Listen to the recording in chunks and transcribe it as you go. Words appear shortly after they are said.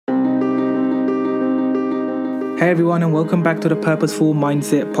Hey everyone, and welcome back to the Purposeful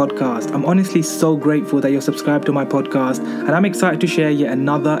Mindset podcast. I'm honestly so grateful that you're subscribed to my podcast, and I'm excited to share yet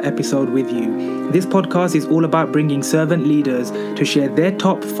another episode with you. This podcast is all about bringing servant leaders to share their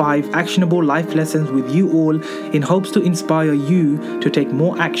top 5 actionable life lessons with you all in hopes to inspire you to take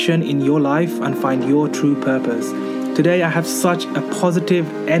more action in your life and find your true purpose. Today I have such a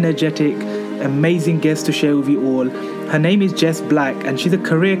positive, energetic, amazing guest to share with you all. Her name is Jess Black, and she's a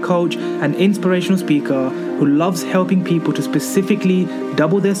career coach and inspirational speaker who loves helping people to specifically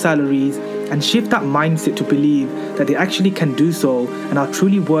double their salaries and shift that mindset to believe that they actually can do so and are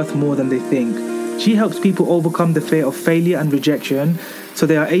truly worth more than they think. She helps people overcome the fear of failure and rejection so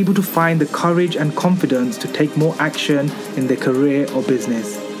they are able to find the courage and confidence to take more action in their career or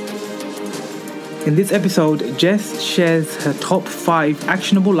business. In this episode, Jess shares her top 5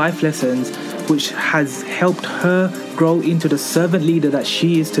 actionable life lessons which has helped her grow into the servant leader that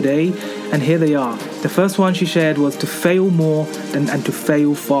she is today. And here they are. The first one she shared was to fail more and to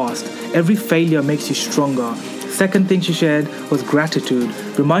fail fast. Every failure makes you stronger. Second thing she shared was gratitude.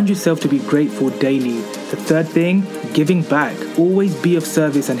 Remind yourself to be grateful daily. The third thing, giving back. Always be of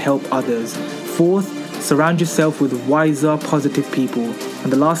service and help others. Fourth, surround yourself with wiser, positive people.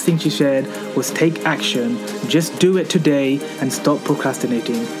 And the last thing she shared was take action. Just do it today and stop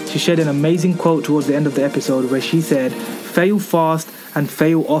procrastinating. She shared an amazing quote towards the end of the episode where she said, "Fail fast and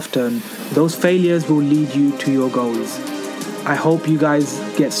fail often. Those failures will lead you to your goals." I hope you guys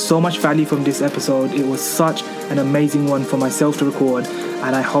get so much value from this episode. It was such an amazing one for myself to record,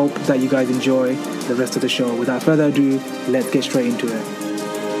 and I hope that you guys enjoy the rest of the show. Without further ado, let's get straight into it.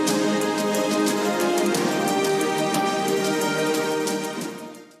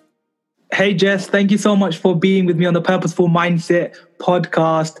 Hey Jess, thank you so much for being with me on the Purposeful Mindset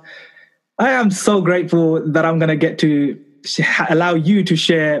podcast. I am so grateful that I'm going to get to allow you to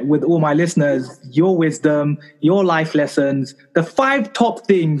share with all my listeners your wisdom, your life lessons, the 5 top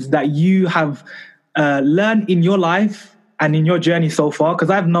things that you have learned in your life and in your journey so far. Because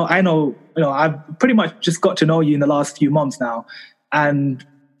I've pretty much just got to know you in the last few months now, and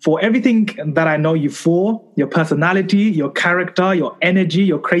for everything that I know you for, your personality, your character, your energy,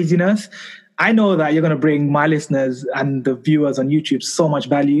 your craziness, I know that you're going to bring my listeners and the viewers on YouTube so much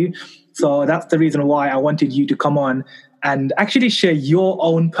value. So that's the reason why I wanted you to come on and actually share your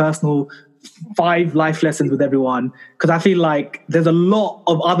own personal 5 life lessons with everyone. Because I feel like there's a lot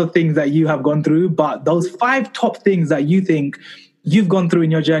of other things that you have gone through, but those 5 top things that you think you've gone through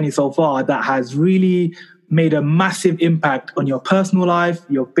in your journey so far that has really made a massive impact on your personal life,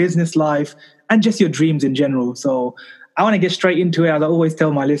 your business life, and just your dreams in general. So I want to get straight into it. As I always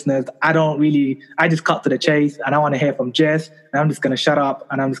tell my listeners, I just cut to the chase, and I want to hear from Jess, and I'm just going to shut up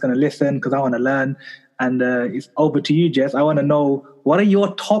and I'm just going to listen because I want to learn. And it's over to you, Jess. I want to know, what are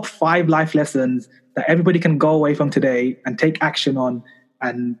your top 5 life lessons that everybody can go away from today and take action on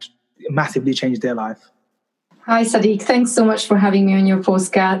and massively change their life? Hi, Sadiq. Thanks so much for having me on your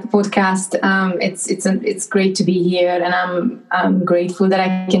podcast. It's great to be here, and I'm grateful that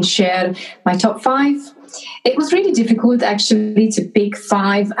I can share my top 5. It was really difficult, actually, to pick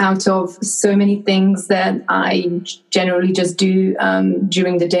 5 out of so many things that I generally just do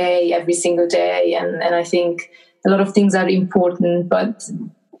during the day, every single day, and I think a lot of things are important, but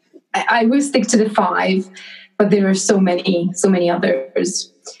I will stick to the 5. But there are so many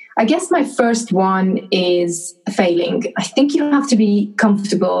others. I guess my first one is failing. I think you have to be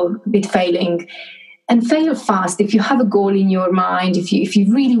comfortable with failing and fail fast. If you have a goal in your mind, if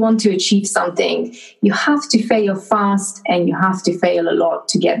you really want to achieve something, you have to fail fast and you have to fail a lot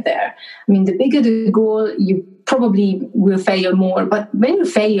to get there. I mean, the bigger the goal, you probably will fail more, but when you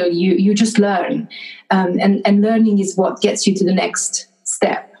fail, you just learn. And learning is what gets you to the next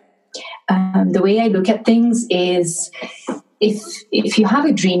step. The way I look at things is, if you have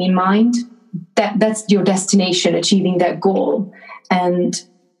a dream in mind, that's your destination, achieving that goal. And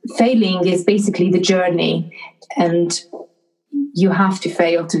failing is basically the journey, and you have to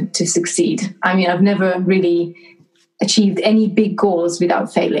fail to succeed. I mean, I've never really achieved any big goals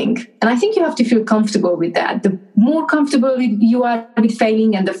without failing. And I think you have to feel comfortable with that. The more comfortable you are with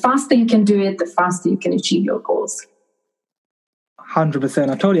failing and the faster you can do it, the faster you can achieve your goals. 100%.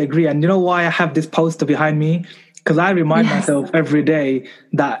 I totally agree. And you know why I have this poster behind me? Because I remind myself every day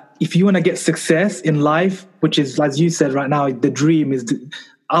that if you want to get success in life, which is, as you said right now, the dream is,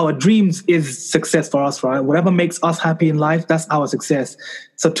 our dreams is success for us, right? Whatever makes us happy in life, that's our success.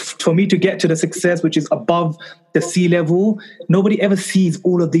 So for me to get to the success, which is above the sea level, nobody ever sees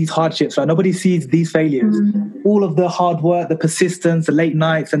all of these hardships, right? Nobody sees these failures. All of the hard work, the persistence, the late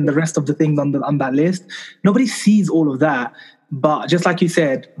nights, and the rest of the things on that list. Nobody sees all of that. But just like you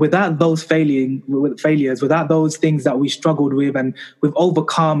said, without those failures, without those things that we struggled with and we've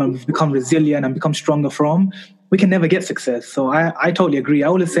overcome and we've become resilient and become stronger from, we can never get success. So I totally agree. I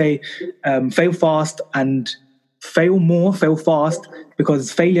always say fail fast and fail more, fail fast,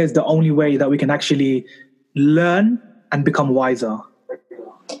 because failure is the only way that we can actually learn and become wiser.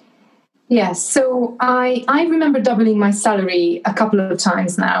 Yes, so I remember doubling my salary a couple of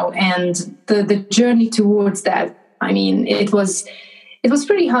times now, and the journey towards that, I mean, it was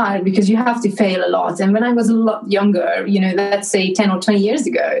pretty hard because you have to fail a lot. And when I was a lot younger, let's say 10 or 20 years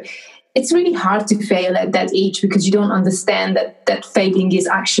ago, it's really hard to fail at that age because you don't understand that failing is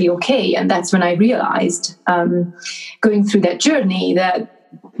actually okay. And that's when I realized, going through that journey, that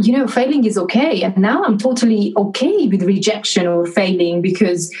failing is okay. And now I'm totally okay with rejection or failing,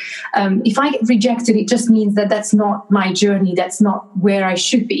 because if I get rejected, it just means that that's not my journey. That's not where I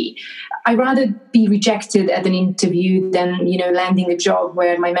should be. I'd rather be rejected at an interview than, landing a job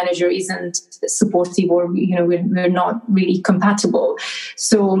where my manager isn't supportive or, we're not really compatible.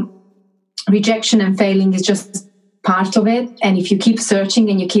 So rejection and failing is just part of it. And if you keep searching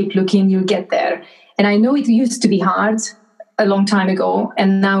and you keep looking, you'll get there. And I know it used to be hard a long time ago,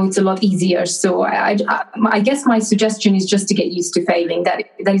 and now it's a lot easier. So I guess my suggestion is just to get used to failing. That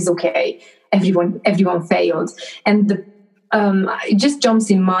is okay. Everyone failed. And it just jumps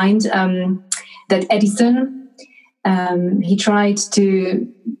in mind that Edison, he tried to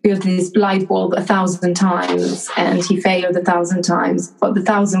build this light bulb 1,000 times and he failed 1,000 times, but the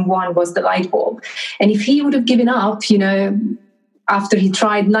 1,001 was the light bulb. And if he would have given up, after he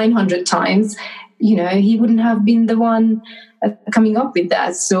tried 900 times, he wouldn't have been the one coming up with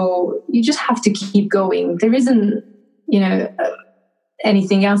that. So you just have to keep going. There isn't,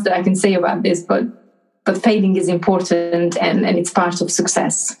 anything else that I can say about this, but failing is important and it's part of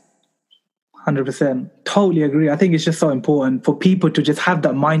success. 100%. Totally agree. I think it's just so important for people to just have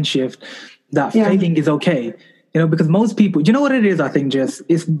that mind shift that failing is okay. Because most people, you know what it is, I think, Jess,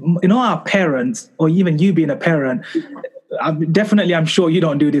 is, our parents, or even you being a parent, I'm sure you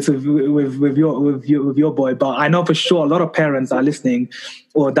don't do this with your boy, but I know for sure a lot of parents are listening,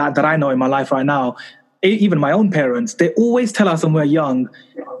 or that I know in my life right now. Even my own parents, they always tell us when we're young,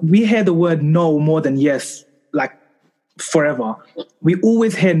 we hear the word no more than yes, like forever. We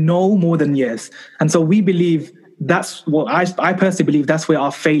always hear no more than yes. And so we believe that's what I personally believe that's where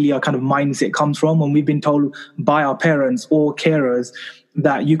our failure kind of mindset comes from, when we've been told by our parents or carers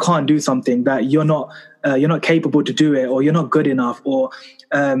that you can't do something, that you're not capable to do it, or you're not good enough, or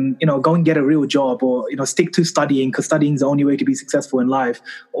go and get a real job, or stick to studying because studying is the only way to be successful in life,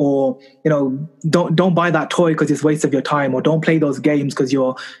 or don't buy that toy because it's a waste of your time, or don't play those games because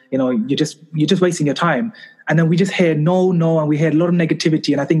you're just wasting your time. And then we just hear no, and we hear a lot of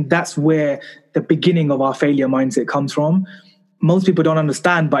negativity. And I think that's where the beginning of our failure mindset comes from. Most people don't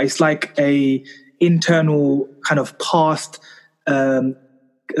understand, but it's like a internal kind of past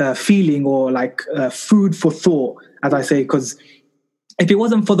feeling, or like food for thought, as I say, because if it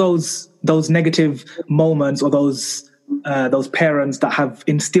wasn't for those negative moments, or those parents that have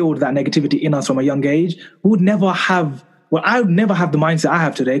instilled that negativity in us from a young age, we would never have. Well, I would never have the mindset I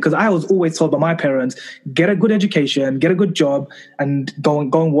have today, because I was always told by my parents, get a good education, get a good job, and go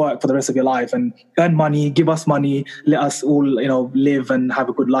and work for the rest of your life and earn money, give us money, let us all live and have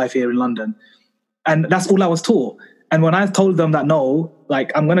a good life here in London. And that's all I was taught. And when I told them that no,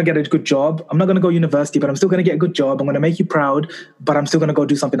 like, I'm going to get a good job, I'm not going to go to university, but I'm still going to get a good job, I'm going to make you proud, but I'm still going to go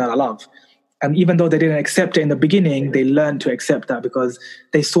do something that I love. And even though they didn't accept it in the beginning, they learned to accept that because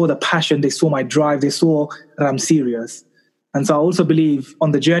they saw the passion, they saw my drive, they saw that I'm serious. And so I also believe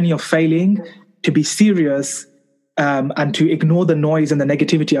on the journey of failing, to be serious and to ignore the noise and the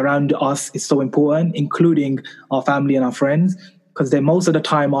negativity around us is so important, including our family and our friends, because they most of the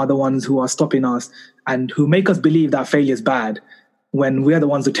time are the ones who are stopping us and who make us believe that failure is bad, when we're the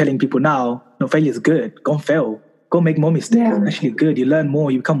ones who are telling people now, no, failure is good. Go and fail. Go make more mistakes. Yeah. It's actually good. You learn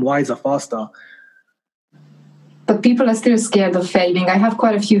more. You become wiser faster. But people are still scared of failing. I have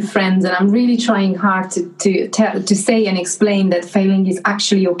quite a few friends, and I'm really trying hard to say and explain that failing is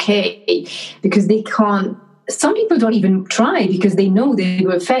actually okay, because they can't. Some people don't even try because they know they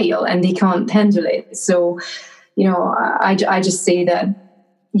will fail and they can't handle it. So, I just say that,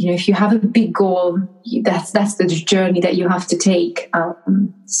 if you have a big goal, that's the journey that you have to take.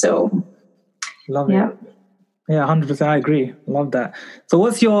 Love it. Yeah, 100%. I agree. Love that. So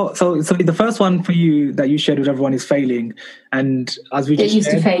what's your, so the first one for you that you shared with everyone is failing. And as we get used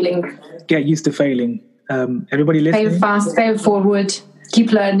to failing. Get used to failing. Everybody listening? Fail fast, fail forward,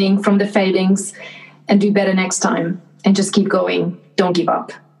 keep learning from the failings and do better next time. And just keep going. Don't give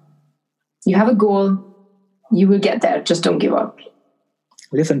up. You have a goal. You will get there. Just don't give up.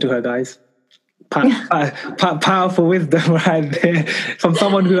 Listen to her, guys. Powerful wisdom right there from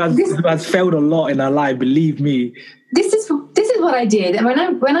someone who has failed a lot in her life. Believe me. This is what I did. And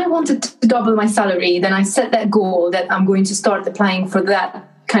when I wanted to double my salary, then I set that goal that I'm going to start applying for that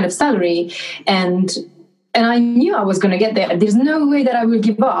kind of salary, and I knew I was going to get there. There's no way that I will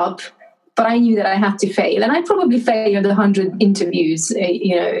give up, but I knew that I had to fail, and I probably failed 100 interviews,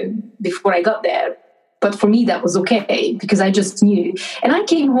 before I got there. But for me, that was okay because I just knew, and I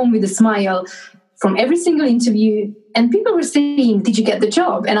came home with a smile from every single interview, and people were saying, "Did you get the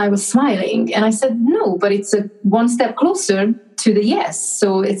job?" And I was smiling, and I said, "No, but it's a one step closer to the yes,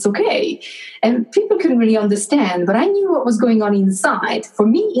 so it's okay." And people couldn't really understand, but I knew what was going on inside. For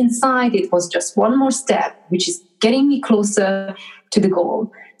me, inside, it was just one more step, which is getting me closer to the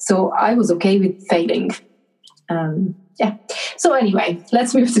goal. So I was okay with failing. So anyway,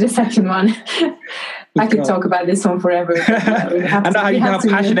 let's move to the second one. I could talk about this one forever. I know how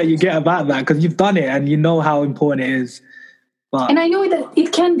passionate you get about that because you've done it and you know how important it is. And I know that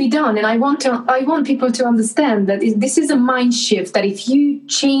it can be done, and I want people to understand that this is a mind shift, that if you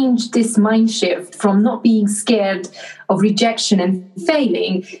change this mind shift from not being scared of rejection and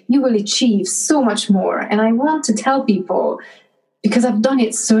failing, you will achieve so much more. And I want to tell people, because I've done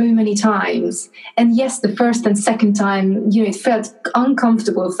it so many times, and yes, the first and second time, it felt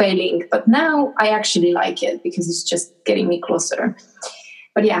uncomfortable failing, but now I actually like it because it's just getting me closer.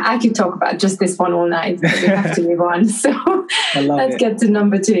 But yeah, I could talk about just this one all night, but we have to move on. So let's get to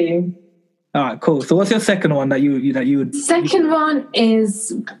number 2. All right, cool. So what's your second one that you would... Second one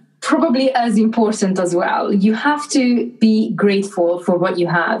is probably as important as well. You have to be grateful for what you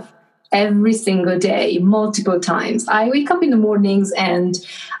have every single day, multiple times. I wake up in the mornings and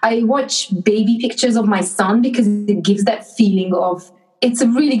I watch baby pictures of my son because it gives that feeling of, it's a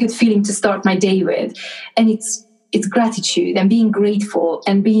really good feeling to start my day with. And it's gratitude and being grateful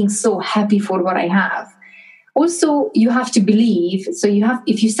and being so happy for what I have. Also, you have to believe. So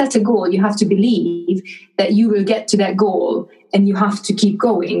if you set a goal, you have to believe that you will get to that goal, and you have to keep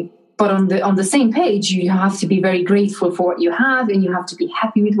going. But on the same page, you have to be very grateful for what you have, and you have to be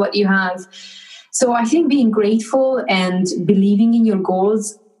happy with what you have. So I think being grateful and believing in your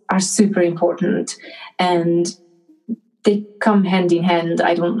goals are super important, and they come hand in hand.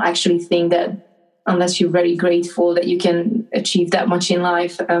 I don't actually think that unless you're very grateful that you can achieve that much in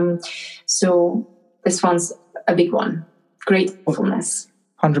life. So this one's a big one. Gratefulness.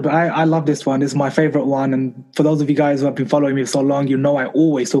 100%. I love this one. This is my favorite one. And for those of you guys who have been following me for so long, I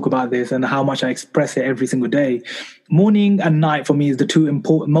always talk about this and how much I express it every single day. Morning and night for me is the two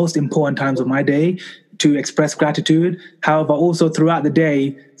most important times of my day to express gratitude. However, also throughout the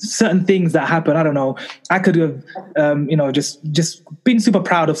day, certain things that happen, I don't know, I could have, just been super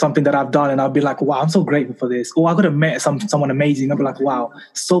proud of something that I've done, and I'll be like, wow, I'm so grateful for this. Or I could have met someone amazing. I'll be like, wow,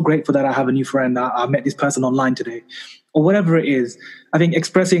 so grateful that I have a new friend. I met this person online today. Or whatever it is. I think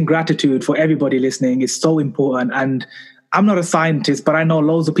expressing gratitude for everybody listening is so important. And I'm not a scientist, but I know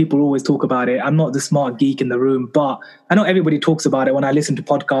loads of people always talk about it. I'm not the smart geek in the room, but I know everybody talks about it when I listen to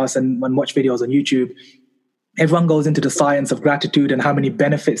podcasts and watch videos on YouTube. Everyone goes into the science of gratitude and how many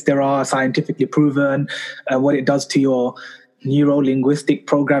benefits there are, scientifically proven, what it does to your neuro-linguistic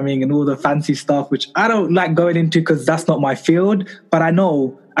programming and all the fancy stuff, which I don't like going into because that's not my field. But I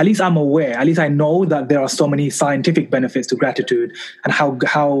know, at least I'm aware, at least I know that there are so many scientific benefits to gratitude and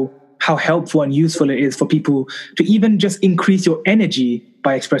how helpful and useful it is for people to even just increase your energy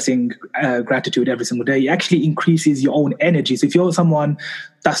by expressing gratitude every single day. It actually increases your own energy. So if you're someone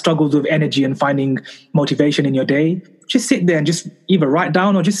that struggles with energy and finding motivation in your day, just sit there and just either write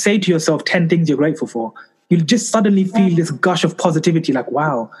down or just say to yourself 10 things you're grateful for. You'll just suddenly feel this gush of positivity, like,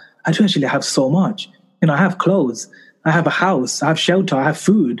 wow, I do actually have so much. I have clothes, I have a house, I have shelter, I have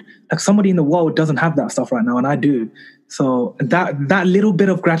food. Like somebody in the world doesn't have that stuff right now, and I do. So that little bit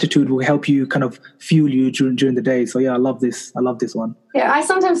of gratitude will help you kind of fuel you during the day. So yeah, I love this one. Yeah, I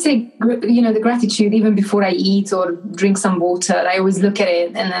sometimes say, the gratitude even before I eat or drink some water. I always look at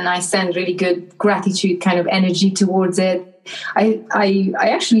it and then I send really good gratitude kind of energy towards it. I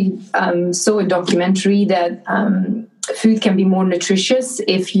actually saw a documentary that food can be more nutritious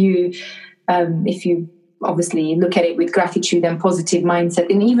if you obviously look at it with gratitude and positive mindset,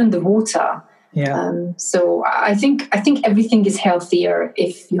 and even the water. Yeah. So I think everything is healthier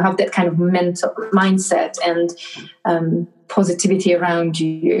if you have that kind of mental mindset and positivity around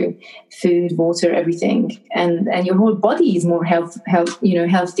you, food, water, everything, and your whole body is more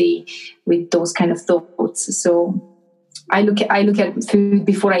healthy with those kind of thoughts. So I look at food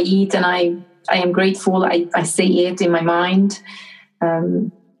before I eat, and I am grateful. I say it in my mind.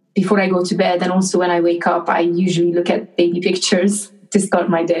 before I go to bed, and also when I wake up, I usually look at baby pictures to start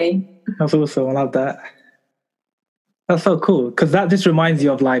my day. That's awesome. I love that. That's so cool, because that just reminds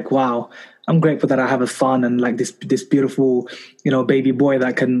you of like, wow, I'm grateful that I have a son and like this beautiful, baby boy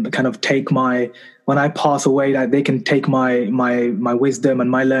that can kind of take when I pass away, that they can take my wisdom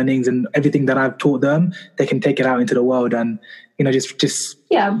and my learnings and everything that I've taught them, they can take it out into the world and, just.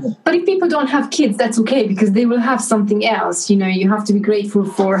 Yeah. But if people don't have kids, that's okay, because they will have something else. You have to be grateful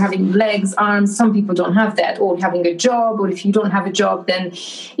for having legs, arms. Some people don't have that, or having a job. Or if you don't have a job, then,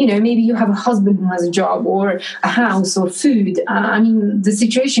 maybe you have a husband who has a job, or a house, or food. The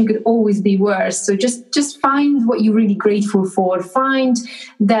situation could always be worse. So just find what you're really grateful for. Find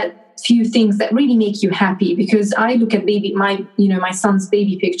that few things that really make you happy, because I look at my son's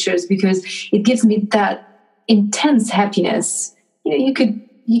baby pictures, because it gives me that intense happiness. You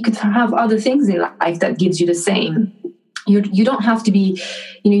could have other things in life that gives you the same. You don't have to be,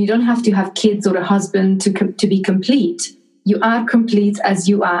 you don't have to have kids or a husband to be complete. You are complete as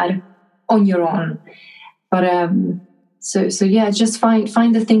you are on your own. But so yeah, just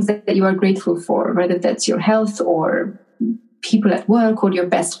find the things that you are grateful for, whether that's your health or people at work or your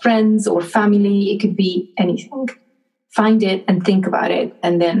best friends or family. It could be anything. Find it and think about it,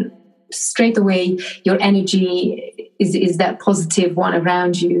 and then straight away your energy is that positive one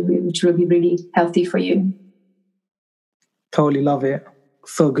around you, which will be really healthy for you. Totally love it.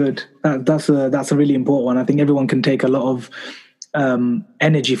 So good. That's a really important one. I think everyone can take a lot of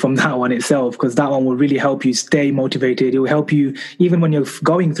energy from that one itself, because that one will really help you stay motivated. It will help you even when you're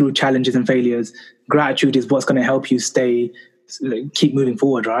going through challenges and failures. Gratitude is what's going to help you keep moving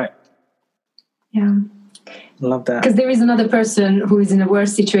forward, right? Yeah. Love that. Because there is another person who is in a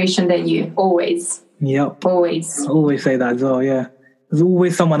worse situation than you, always. Yep. Always. I always say that as well, yeah. There's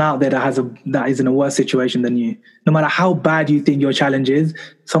always someone out there that is in a worse situation than you. No matter how bad you think your challenge is,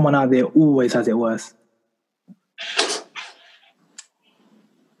 someone out there always has it worse.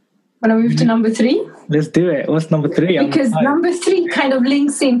 Want to move to number 3? Let's do it. What's number 3? Because number 3 kind of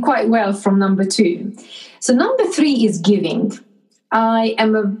links in quite well from number 2. So number 3 is giving. I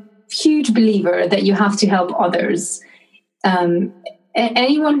am a huge believer that you have to help others.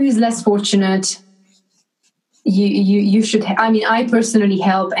 Anyone who is less fortunate, you should. I personally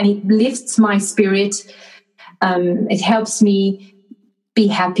help, and it lifts my spirit. It helps me be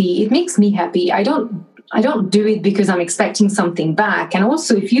happy. It makes me happy. I don't do it because I'm expecting something back. And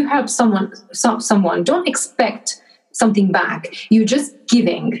also, if you help someone, don't expect something back. You're just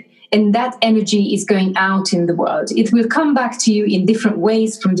giving. And that energy is going out in the world. It will come back to you in different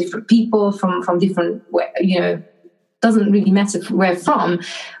ways, from different people, from different, doesn't really matter where from.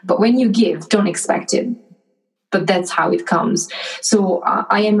 But when you give, don't expect it. But that's how it comes. So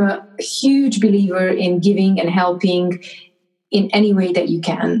I am a huge believer in giving and helping in any way that you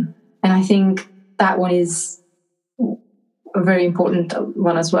can. And I think that one is a very important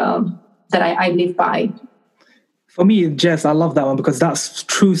one as well, that I live by. For me, Jess, I love that one, because that's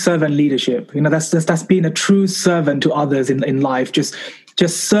true servant leadership. That's being a true servant to others in life. Just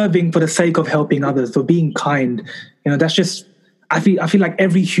serving for the sake of helping others, for being kind. That's just. I feel like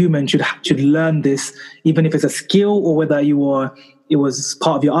every human should learn this, even if it's a skill or whether it was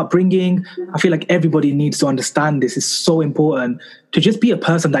part of your upbringing. I feel like everybody needs to understand this. It's so important to just be a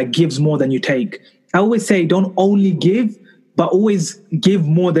person that gives more than you take. I always say, don't only give, but always give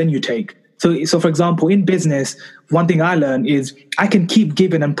more than you take. So for example, in business, one thing I learned is I can keep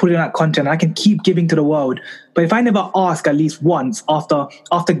giving and putting out content. I can keep giving to the world. But if I never ask at least once after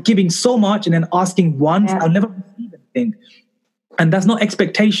giving so much and then asking once, I'll never receive anything. And that's not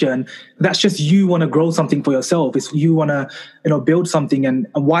expectation. That's just you want to grow something for yourself. It's you want to, build something. And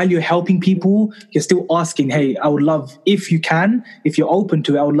while you're helping people, you're still asking, hey, I would love, if you're open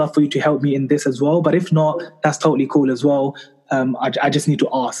to it, I would love for you to help me in this as well. But if not, that's totally cool as well. I just need to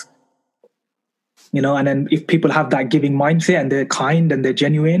ask. And then if people have that giving mindset and they're kind and they're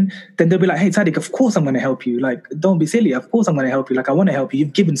genuine, then they'll be like, hey, Sadiq, of course I'm going to help you. Like, don't be silly. Of course I'm going to help you. Like, I want to help you.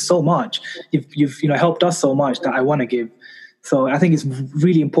 You've given so much. You've helped us so much that I want to give. So I think it's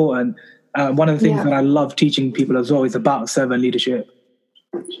really important. One of the things that I love teaching people as well is about servant leadership.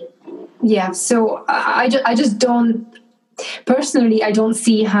 Yeah. So I just don't, personally, I don't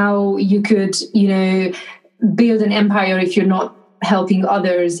see how you could, build an empire if you're not helping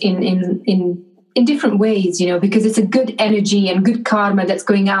others in different ways, because it's a good energy and good karma that's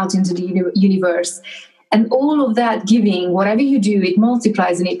going out into the universe. And all of that giving, whatever you do, it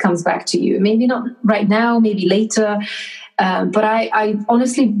multiplies and it comes back to you. Maybe not right now, maybe later. But I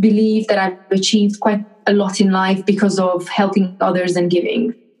honestly believe that I've achieved quite a lot in life because of helping others and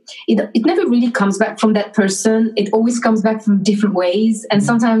giving. it never really comes back from that person. It always comes back from different ways. And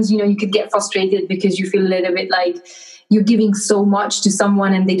sometimes, you could get frustrated because you feel a little bit like you're giving so much to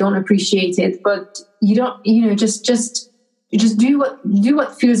someone and they don't appreciate it. But you don't, just do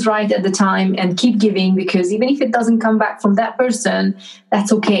what feels right at the time and keep giving, because even if it doesn't come back from that person,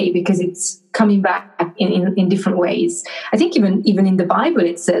 that's okay, because it's coming back in different ways. I think even in the Bible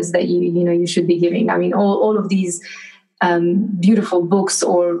it says that you should be giving. I mean, all of these beautiful books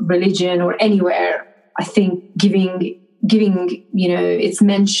or religion or anywhere, I think giving, it's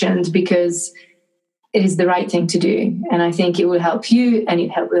mentioned because it is the right thing to do. And I think it will help you and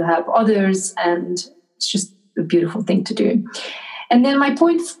will help others. And it's just a beautiful thing to do. And then my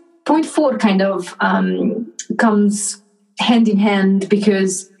point 4 kind of comes hand in hand,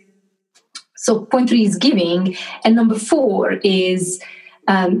 because so point 3 is giving, and number 4 is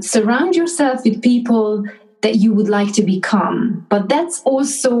surround yourself with people that you would like to become. But that's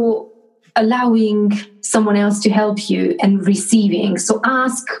also allowing someone else to help you and receiving. So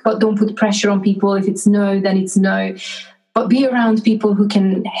ask, but don't put pressure on people. If it's no, then it's no. But be around people who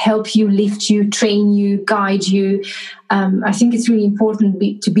can help you, lift you, train you, guide you. I think it's really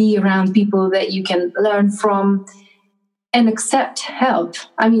important to be around people that you can learn from and accept help.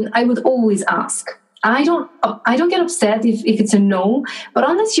 I mean, I would always ask. I don't get upset if it's a no, but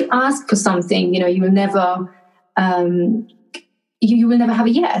unless you ask for something, you will never you will never have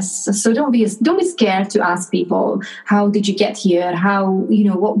a yes. So don't be scared to ask people, how did you get here? How,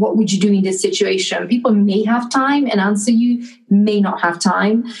 what would you do in this situation? People may have time and answer you, may not have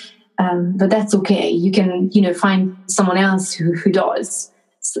time, but that's okay. You can, find someone else who does.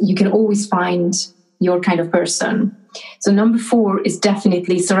 So you can always find your kind of person. So number 4 is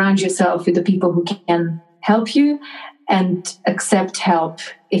definitely surround yourself with the people who can help you and accept help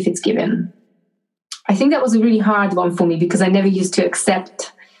if it's given. I think that was a really hard one for me, because I never used to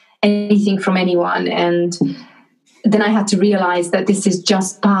accept anything from anyone. And then I had to realize that this is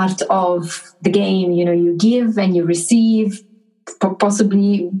just part of the game. You give and you receive,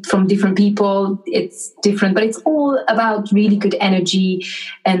 possibly from different people. It's different, but it's all about really good energy,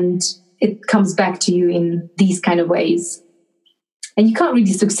 and it comes back to you in these kind of ways. And you can't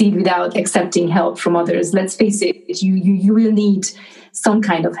really succeed without accepting help from others. Let's face it, you will need some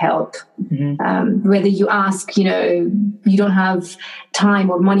kind of help. Mm-hmm. Whether you ask, you don't have time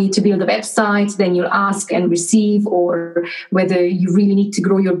or money to build a website, then you'll ask and receive, or whether you really need to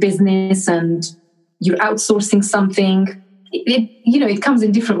grow your business and you're outsourcing something. It comes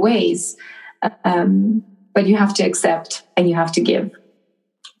in different ways, but you have to accept and you have to give.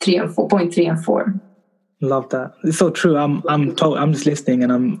 3 and 4, point 3 and 4. Love that. It's so true. I'm just listening,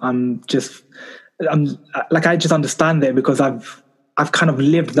 and I just understand it, because I've kind of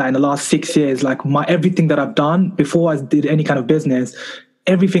lived that in the last 6 years. Like everything that I've done before I did any kind of business,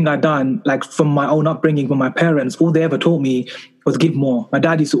 everything I've done, like from my own upbringing, from my parents, all they ever taught me was give more. My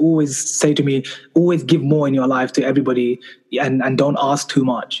dad used to always say to me, always give more in your life to everybody, and don't ask too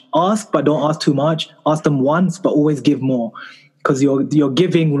much. Ask, but don't ask too much. Ask them once, but always give more, because your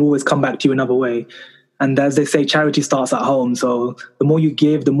giving will always come back to you another way. And as they say, charity starts at home. So the more you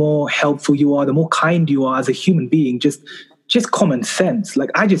give, the more helpful you are, the more kind you are as a human being. Just common sense.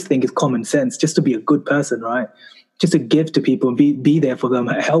 Like, I just think it's common sense just to be a good person, right? Just to give to people and be there for them,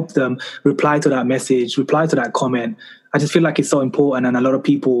 help them, reply to that message, reply to that comment. I just feel like it's so important, and a lot of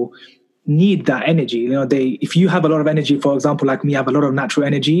people need that energy. If you have a lot of energy, for example, like me, I have a lot of natural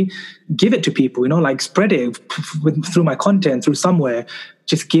energy, give it to people, like spread it through my content, through somewhere.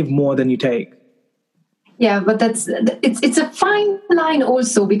 Just give more than you take. Yeah, but it's a fine line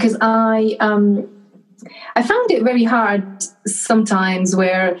also, because I found it very hard sometimes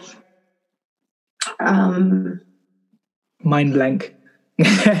where mind blank.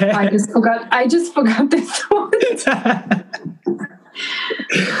 I just forgot this one.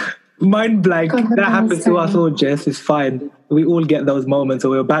 Mind blank. That happens to us all, Jess. It's fine. We all get those moments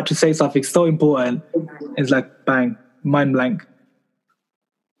where we're about to say something so important. It's like bang, mind blank.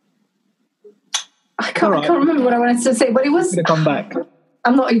 I can't remember what I wanted to say, but it was going to come back.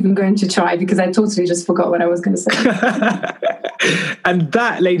 I'm not even going to try, because I totally just forgot what I was going to say. And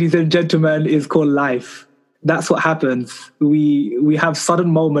that, ladies and gentlemen, is called life. That's what happens. We have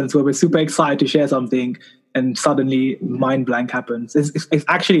sudden moments where we're super excited to share something, and suddenly mind blank happens. It's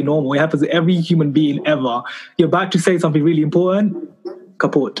actually normal. It happens to every human being ever. You're about to say something really important,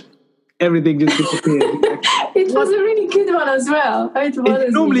 kaput. Everything just disappears. It was a really good one as well. It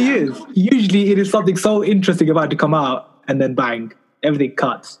normally is. Usually it is something so interesting about to come out, and then bang, everything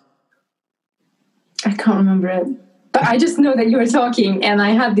cuts. I can't remember it. But I just know that you were talking and I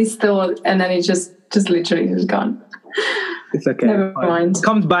had this thought, and then it just literally is gone. It's okay. Never mind. It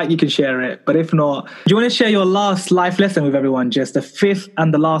comes back, you can share it. But if not, do you want to share your last life lesson with everyone? Just the fifth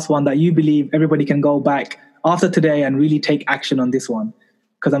and the last one that you believe everybody can go back after today and really take action on this one?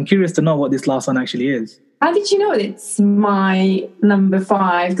 Because I'm curious to know what this last one actually is. How did you know it's my number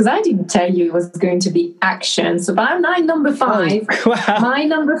 5? Because I didn't tell you it was going to be action. So by my number 5, wow. My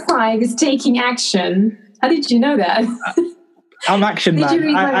number 5 is taking action. How did you know that? I'm action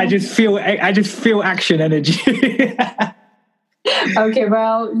man. I just feel action energy. Okay,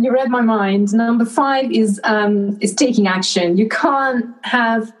 well, you read my mind. Number 5 is taking action. You can't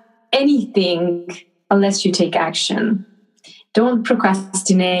have anything unless you take action. Don't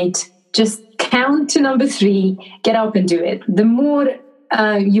procrastinate. Just count to number 3. Get up and do it. The more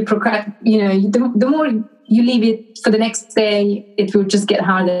you procrastinate, the more you leave it for the next day, it will just get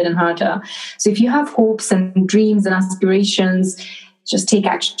harder and harder. So if you have hopes and dreams and aspirations, just take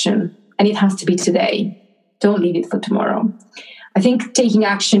action. And it has to be today. Don't leave it for tomorrow. I think taking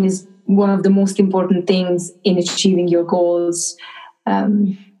action is one of the most important things in achieving your goals.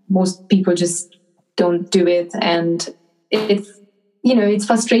 Most people just don't do it. And it's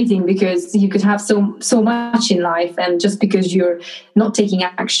frustrating because you could have so much in life, and just because you're not taking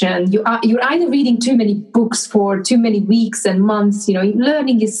action, you're either reading too many books for too many weeks and months.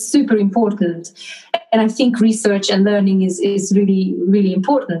 Learning is super important, and I think research and learning is really, really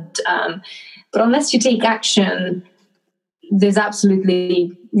important. But unless you take action, there's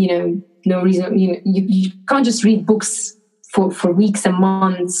absolutely no reason. You can't just read books for weeks and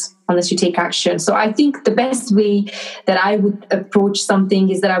months unless you take action. So I think the best way that I would approach something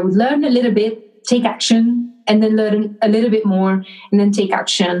is that I would learn a little bit, take action, and then learn a little bit more, and then take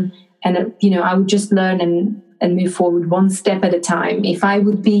action. And, I would just learn and move forward one step at a time. If I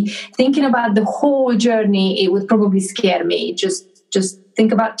would be thinking about the whole journey, it would probably scare me. Just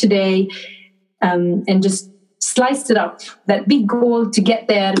think about today, and just slice it up. That big goal to get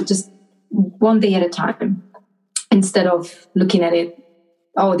there, just one day at a time, instead of looking at it,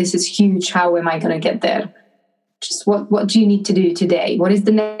 oh, this is huge, how am I going to get there? Just what do you need to do today? What is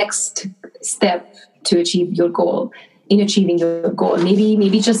the next step to achieve your goal? In achieving your goal,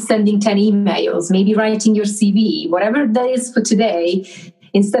 maybe just sending 10 emails, maybe writing your CV, whatever that is for today.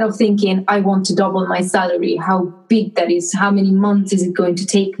 Instead of thinking, I want to double my salary, how big that is, how many months is it going to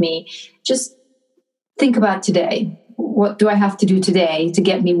take me? Just think about today. What do I have to do today to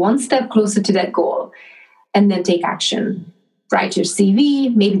get me one step closer to that goal? And then take action. Write your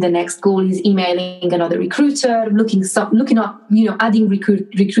CV. Maybe the next goal is emailing another recruiter, looking up, adding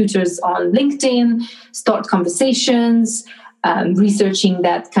recruiters on LinkedIn, start conversations, researching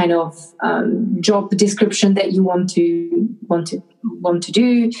that kind of job description that you want to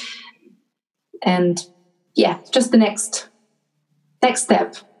do, and just the next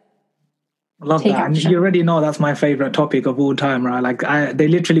step. I love that. And you already know that's my favorite topic of all time, right? Like they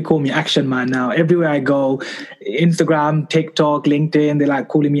literally call me Action Man now. Everywhere I go, Instagram, TikTok, LinkedIn, they're like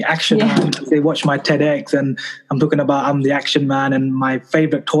calling me Action Man. They watch my TEDx and I'm talking about I'm the Action Man, and my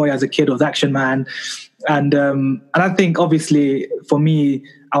favorite toy as a kid was Action Man. And I think obviously for me,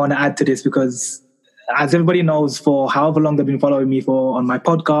 I want to add to this because as everybody knows, for however long they've been following me on my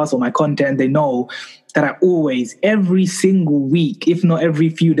podcast or my content, they know that I always, every single week, if not every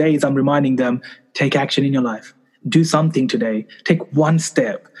few days, I'm reminding them, take action in your life. Do something today. Take one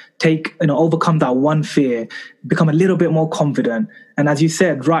step. Overcome that one fear. Become a little bit more confident. And as you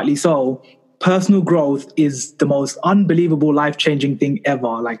said, rightly so, personal growth is the most unbelievable life-changing thing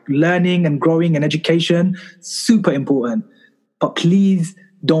ever. Like learning and growing and education, super important. But please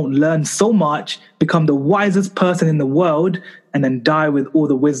don't learn so much, become the wisest person in the world, and then die with all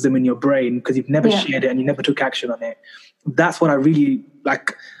the wisdom in your brain because you've never shared it and you never took action on it. That's what I really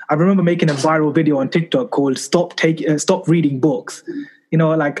like. I remember making a viral video on TikTok called "Stop Reading Books."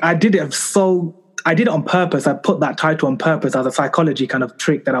 I did it on purpose. I put that title on purpose as a psychology kind of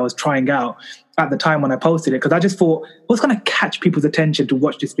trick that I was trying out at the time when I posted it, because I just thought, what's going to catch people's attention to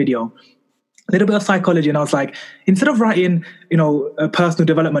watch this video? A little bit of psychology, and I was like, instead of writing, personal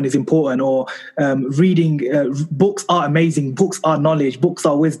development is important, or reading books are amazing, books are knowledge, books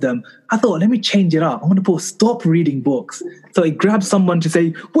are wisdom, I thought, let me change it up. I'm going to put stop reading books. So it grabbed someone to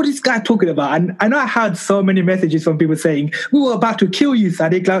say, what is this guy talking about? And I know I had so many messages from people saying, we were about to kill you,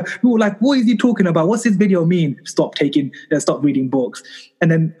 Sadiq. We were like, what is he talking about? What's this video mean? Stop reading books. And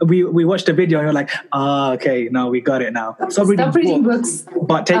then we watched the video and you're like, okay, now we got it now. Stop reading books,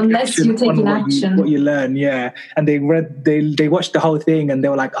 but take unless action you're taking on what you learn. Yeah. And they watched the whole thing and they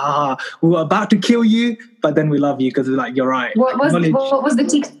were like, we were about to kill you, but then we love you because like, you're right. What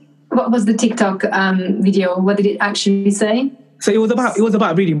was the TikTok video? What did it actually say? So it was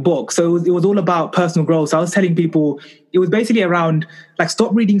about reading books. So it was all about personal growth. So I was telling people it was basically around like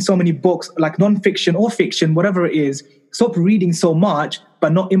stop reading so many books, like non-fiction or fiction, whatever it is. Stop reading so much,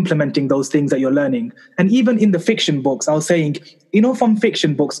 but not implementing those things that you're learning. And even in the fiction books, I was saying, from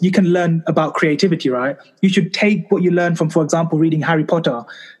fiction books, you can learn about creativity, right? You should take what you learn from, for example, reading Harry Potter.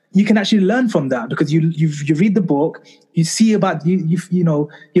 You can actually learn from that because you read the book, you see about you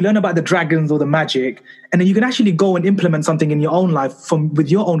learn about the dragons or the magic, and then you can actually go and implement something in your own life with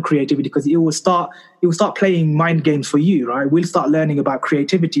your own creativity, because it will start playing mind games for you, right? We'll start learning about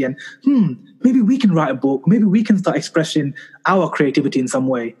creativity, and maybe we can write a book, maybe we can start expressing our creativity in some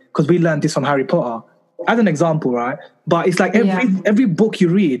way because we learned this from Harry Potter, as an example, right? But it's like every book you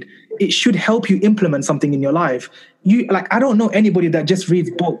read, it should help you implement something in your life. I don't know anybody that just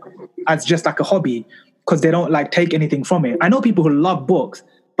reads book as just like a hobby because they don't like take anything from it. I know people who love books,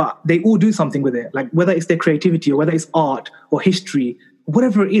 but they all do something with it. Like whether it's their creativity or whether it's art or history,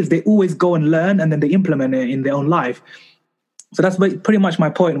 whatever it is, they always go and learn and then they implement it in their own life. So that's pretty much my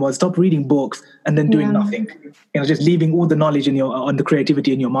point, was stop reading books and then doing nothing. Just leaving all the knowledge on the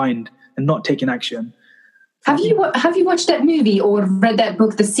creativity in your mind and not taking action. Have you watched that movie or read that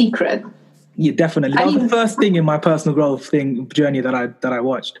book, The Secret? Yeah, definitely. That was the first thing in my personal growth journey that I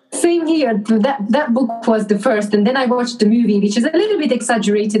watched. Same here. That book was the first, and then I watched the movie, which is a little bit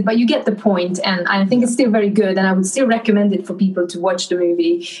exaggerated, but you get the point, and I think it's still very good, and I would still recommend it for people to watch the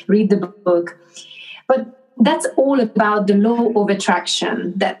movie, read the book. But that's all about the law of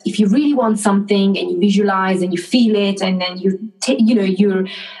attraction, that if you really want something and you visualize and you feel it, and then you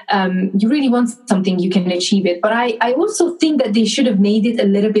really want something, you can achieve it. But I also think that they should have made it a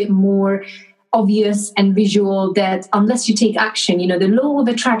little bit more obvious and visual, that unless you take action, the law of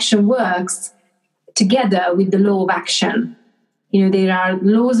attraction works together with the law of action. There are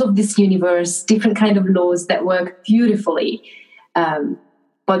laws of this universe, different kind of laws that work beautifully.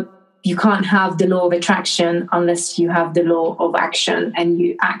 But you can't have the law of attraction unless you have the law of action and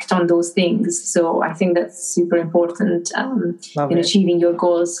you act on those things. So I think that's super important in achieving your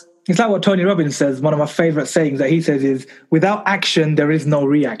goals. It's like what Tony Robbins says. One of my favorite sayings that he says is, without action, there is no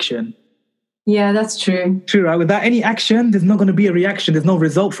reaction. Yeah, that's true. True, right? Without any action, there's not going to be a reaction. There's no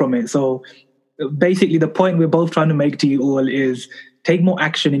result from it. So basically the point we're both trying to make to you all is take more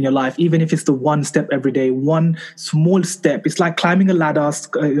action in your life, even if it's the one step every day, one small step. It's like climbing a ladder,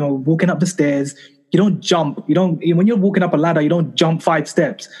 walking up the stairs. You don't jump. When you're walking up a ladder, you don't jump 5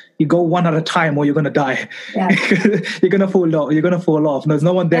 steps. You go one at a time or you're going to die. Yeah. You're going to fall off. There's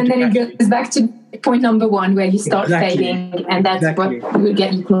no one there. And then it goes back to point number 1 where you start failing, and that's what will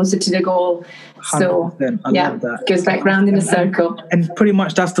get you closer to the goal. So I love that. It goes back round in a circle. And pretty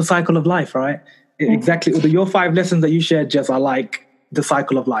much that's the cycle of life, right? Exactly. Your 5 lessons that you shared, Jess, are like the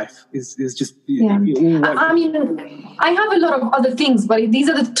cycle of life. Is just I have a lot of other things, but these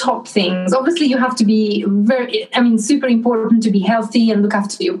are the top things. Obviously you have to be super important to be healthy and look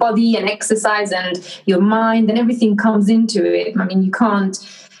after your body and exercise, and your mind and everything comes into it. You can't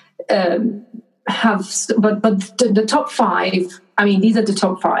the top 5, these are the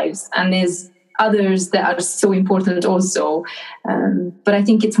top 5s, and there's others that are so important also, but I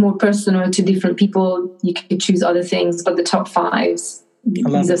think it's more personal to different people. You could choose other things, but the top 5s,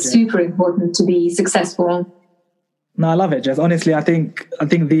 these are super important to be successful. No, I love it, Jess. Honestly, I think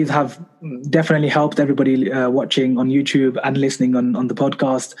these have definitely helped everybody watching on YouTube and listening on the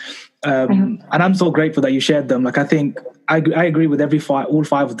podcast. And I'm so grateful that you shared them. Like, I think I agree with all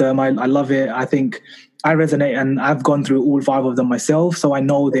 5 of them. I love it. I think I resonate, and I've gone through all 5 of them myself. So I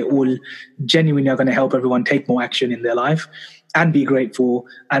know they all genuinely are going to help everyone take more action in their life and be grateful.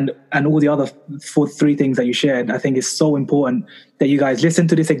 And all the other 3 things that you shared, I think is so important that you guys listen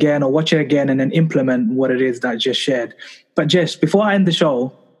to this again or watch it again and then implement what it is that Jess shared. But Jess, before I end the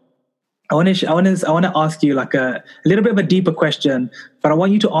show, I want to ask you like a little bit of a deeper question, but I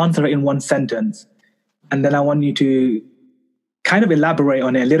want you to answer it in 1 sentence. And then I want you to kind of elaborate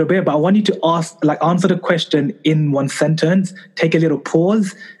on it a little bit, but I want you to answer the question in 1 sentence, take a little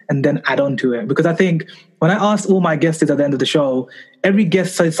pause, and then add on to it. Because I think when I ask all my guests at the end of the show, every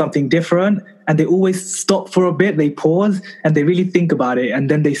guest says something different, and they always stop for a bit, they pause, and they really think about it, and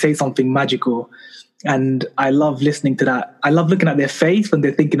then they say something magical. And I love listening to that. I love looking at their face when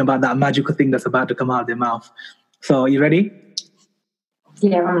they're thinking about that magical thing that's about to come out of their mouth. So, are you ready?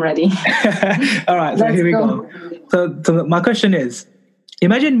 Yeah, I'm ready. All right, so here we go. So my question is,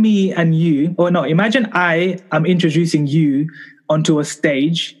 imagine I am introducing you onto a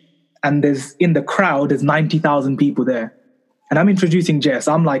stage, and in the crowd, there's 90,000 people there. And I'm introducing Jess.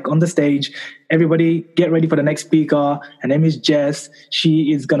 I'm like on the stage, everybody get ready for the next speaker. Her name is Jess.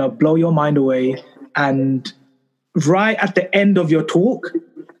 She is going to blow your mind away. And right at the end of your talk,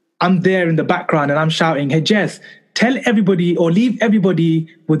 I'm there in the background and I'm shouting, hey, Jess, tell everybody or leave everybody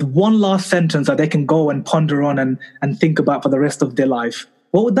with one last sentence that they can go and ponder on and think about for the rest of their life.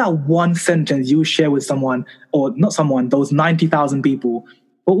 What would that one sentence you share with someone, or not someone, those 90,000 people?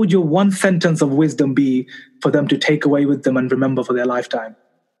 What would your one sentence of wisdom be for them to take away with them and remember for their lifetime?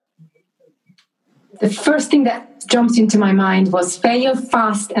 The first thing that jumped into my mind was fail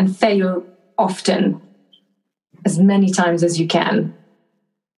fast and fail often, as many times as you can.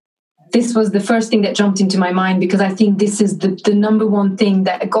 This was the first thing that jumped into my mind, because I think this is the number one thing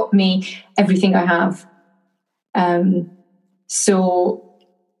that got me everything I have. So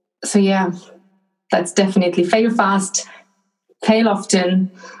yeah, that's definitely fail fast, fail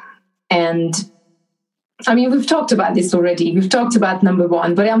often. And I mean, we've talked about this already. We've talked about number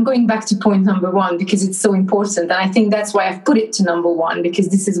one, but I'm going back to point number one because it's so important. And I think that's why I've put it to number one, because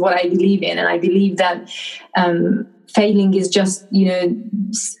this is what I believe in. And I believe that failing is just,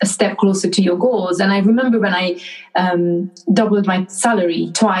 a step closer to your goals. And I remember when I doubled my salary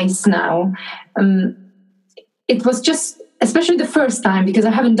twice now, it was just, especially the first time, because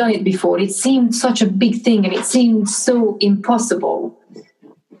I haven't done it before, it seemed such a big thing and it seemed so impossible.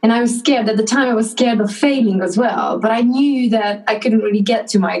 And I was scared. At the time, I was scared of failing as well. But I knew that I couldn't really get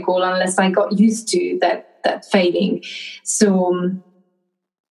to my goal unless I got used to that failing. So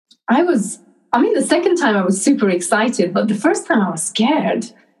the second time I was super excited, but the first time I was scared.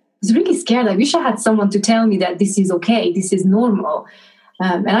 I was really scared. I wish I had someone to tell me that this is okay, this is normal.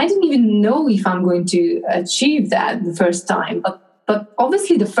 And I didn't even know if I'm going to achieve that the first time. But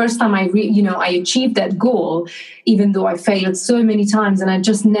obviously the first time I achieved that goal, even though I failed so many times, and I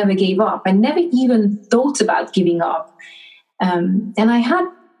just never gave up. I never even thought about giving up. And I had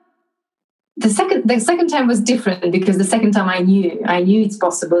the second time was different, because the second time I knew it's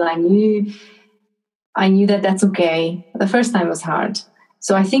possible. I knew that that's okay. The first time was hard.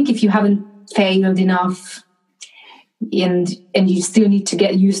 So I think if you haven't failed enough, and you still need to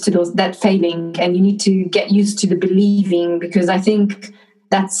get used to that failing, and you need to get used to the believing, because I think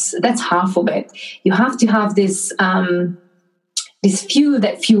that's half of it. You have to have this this fuel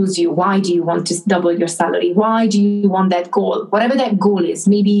that fuels you. Why do you want to double your salary? Why do you want that goal? Whatever that goal is,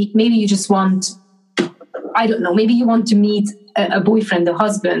 maybe you just want, I don't know, maybe you want to meet a boyfriend, a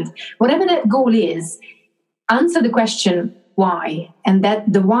husband. Whatever that goal is, answer the question why, and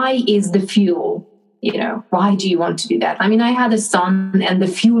that the why is the fuel. Why do you want to do that? I mean, I had a son, and the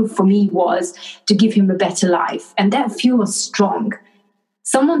fuel for me was to give him a better life. And that fuel was strong.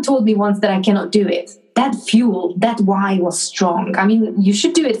 Someone told me once that I cannot do it. That fuel, that why was strong. I mean, you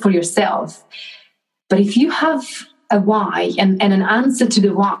should do it for yourself. But if you have a why and an answer to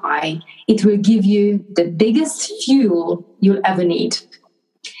the why, it will give you the biggest fuel you'll ever need.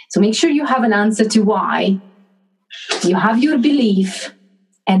 So make sure you have an answer to why, you have your belief,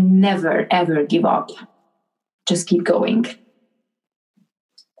 and never, ever give up. Just keep going.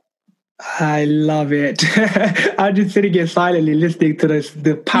 I love it. I'm just sitting here silently listening to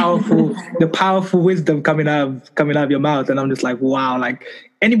the powerful wisdom coming out of your mouth, and I'm just like, wow! Like,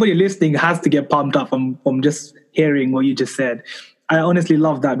 anybody listening has to get pumped up from just hearing what you just said. I honestly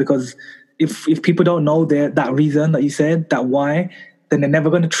love that, because if people don't know that reason that you said, that why, then they're never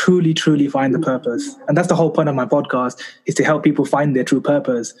going to truly find the purpose. And that's the whole point of my podcast, is to help people find their true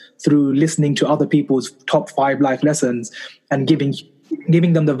purpose through listening to other people's top 5 life lessons and giving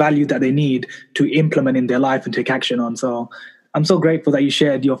them the value that they need to implement in their life and take action on. So I'm so grateful that you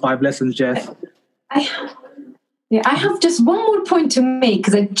shared your 5 lessons, Jess. I have just one more point to make,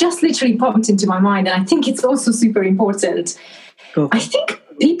 because it just literally popped into my mind, and I think it's also super important. Cool. I think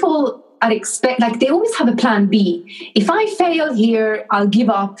people they always have a plan B. If I fail here, I'll give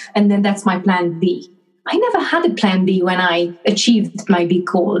up, and then that's my plan B. I never had a plan B when I achieved my big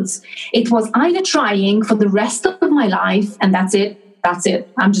goals. It was either trying for the rest of my life, and that's it.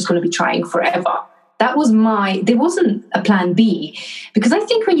 I'm just going to be trying forever. There wasn't a plan B, because I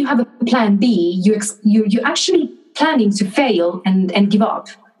think when you have a plan B, you're actually planning to fail and give up.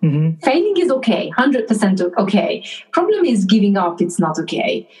 Mm-hmm. Failing is okay, 100% okay. Problem is giving up, it's not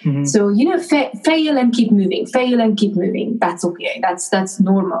okay. Mm-hmm. So, fail and keep moving. That's okay. That's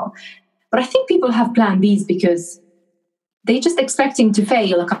normal. But I think people have plan Bs because they're just expecting to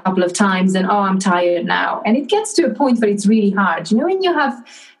fail a couple of times and, I'm tired now. And it gets to a point where it's really hard. When you have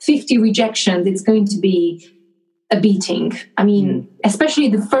 50 rejections, it's going to be a beating. I mean, especially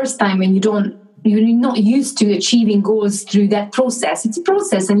the first time when you're not used to achieving goals through that process. It's a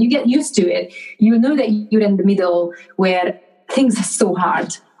process, and you get used to it. You know that you're in the middle where things are so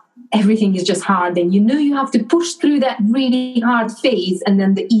hard. Everything is just hard, and you have to push through that really hard phase, and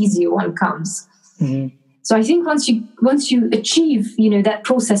then the easier one comes. Mm-hmm. So I think once you achieve, that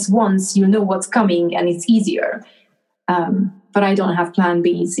process once, you'll know what's coming and it's easier. But I don't have plan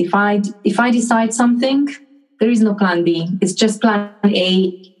Bs. If I decide something, there is no plan B. It's just plan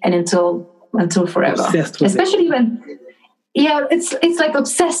A and until forever. Especially when, it's like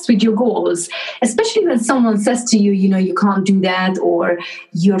obsessed with your goals. Especially when someone says to you, you can't do that, or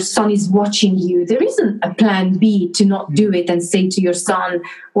your son is watching you. There isn't a plan B to not do it and say to your son,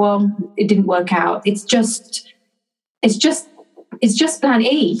 well, it didn't work out. It's just plan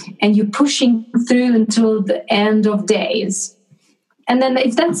A, and you're pushing through until the end of days. And then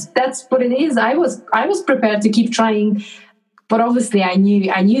if that's what it is, I was prepared to keep trying, but obviously I knew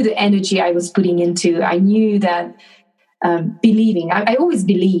the energy I was putting into. I knew that believing. I always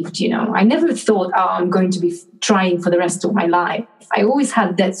believed. I never thought, I'm going to be trying for the rest of my life. I always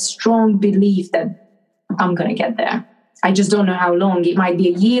had that strong belief that I'm going to get there. I just don't know how long. It might be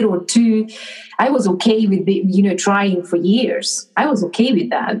a year or two. I was okay with trying for years. I was okay with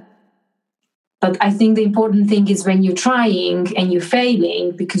that. But I think the important thing is when you're trying and you're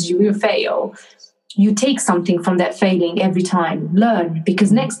failing, because you will fail, you take something from that failing every time. Learn,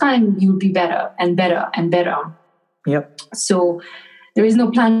 because next time you'll be better and better and better. Yep. So there is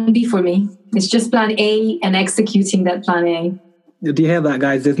no plan B for me. It's just plan A and executing that plan A. Do you hear that,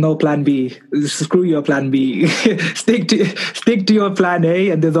 guys? There's no plan B. Screw your plan B. stick to your plan A,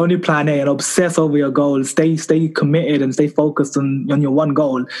 and there's only plan A, and obsess over your goals. Stay committed and stay focused on your one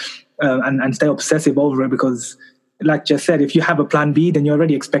goal, and stay obsessive over it, because, like Jess said, if you have a plan B, then you're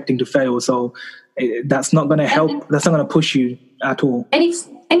already expecting to fail. So that's not going to help. That's not going to push you at all. And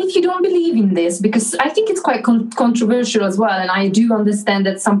if you don't believe in this, because I think it's quite controversial as well, and I do understand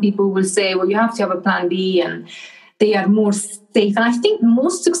that some people will say, well, you have to have a plan B, and they are more safe. And I think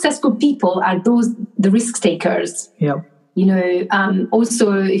most successful people are the risk takers. Yeah.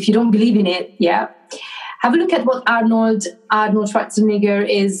 Also, if you don't believe in it, have a look at what Arnold Schwarzenegger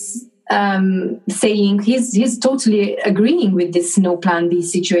is saying. He's totally agreeing with this no plan B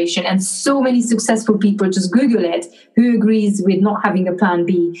situation. And so many successful people, just Google it, who agrees with not having a plan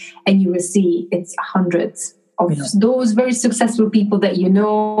B, and you will see it's hundreds of those very successful people that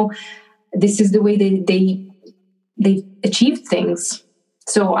this is the way they achieved things.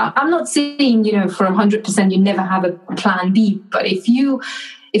 So I'm not saying, for 100% you never have a plan B, but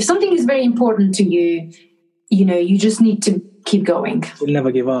if something is very important to you, you just need to keep going. You'll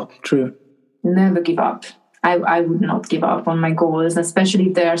never give up. True. Never give up. I would not give up on my goals, especially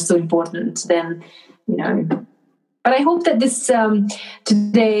if they are so important. Then, But I hope that this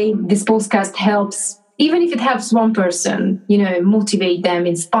today, this podcast helps. Even if it helps one person, motivate them,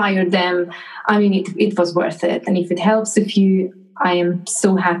 inspire them. I mean, it was worth it. And if it helps a few, I am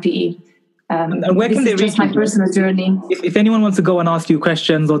so happy. And where can they reach my personal journey? If anyone wants to go and ask you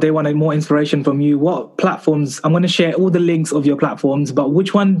questions, or they want more inspiration from you, what platforms? I'm going to share all the links of your platforms, but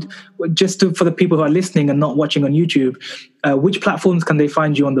which one, for the people who are listening and not watching on YouTube, which platforms can they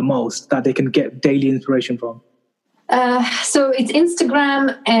find you on the most that they can get daily inspiration from? So it's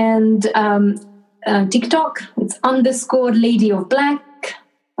Instagram and TikTok. It's _Lady of Black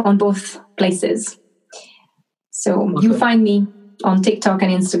on both places. So awesome. You find me on TikTok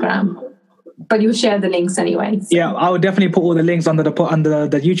and Instagram, but you'll share the links anyway. So. Yeah, I would definitely put all the links under the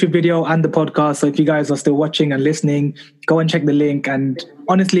YouTube video and the podcast. So if you guys are still watching and listening, go and check the link. And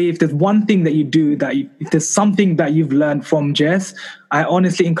honestly, if there's one thing that you do, if there's something that you've learned from Jess, I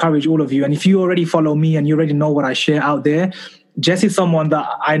honestly encourage all of you. And if you already follow me and you already know what I share out there, Jess is someone that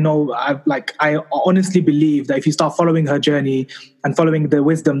I know, I honestly believe that if you start following her journey and following the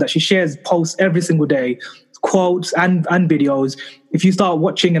wisdom that she shares, posts every single day, quotes and videos, if you start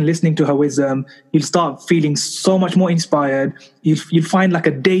watching and listening to her wisdom, you'll start feeling so much more inspired. You'll find like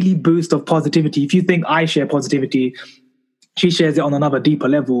a daily boost of positivity. If you think I share positivity, she shares it on another deeper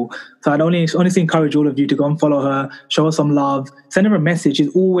level. So I'd honestly encourage all of you to go and follow her, show her some love, send her a message.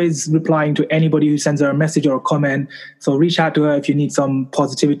 She's always replying to anybody who sends her a message or a comment. So reach out to her if you need some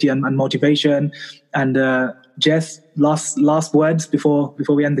positivity and motivation. And Jess, last words before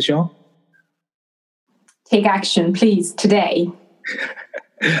we end the show. Take action, please, today.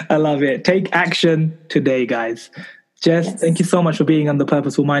 I love it. Take action today, guys. Jess, yes. Thank you so much for being on the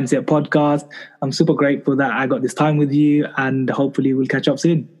Purposeful Mindset podcast. I'm super grateful that I got this time with you, and hopefully we'll catch up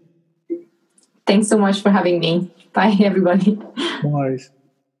soon. Thanks so much for having me. Bye, everybody. No worries.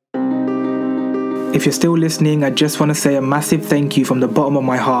 If you're still listening, I just want to say a massive thank you from the bottom of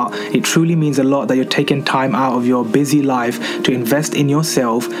my heart. It truly means a lot that you're taking time out of your busy life to invest in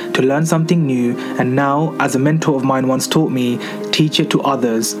yourself, to learn something new, and now, as a mentor of mine once taught me, teach it to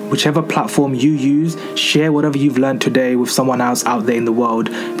others. Whichever platform you use, share whatever you've learned today with someone else out there in the world,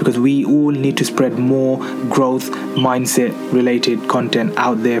 because we all need to spread more growth mindset related content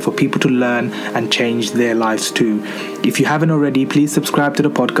out there for people to learn and change their lives too. If you haven't already, please subscribe to the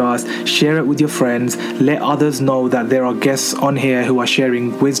podcast, share it with your friends, let others know that there are guests on here who are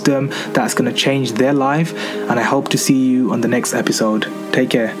sharing wisdom that's going to change their life, and I hope to see you on the next episode. Take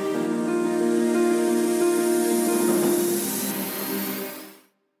care.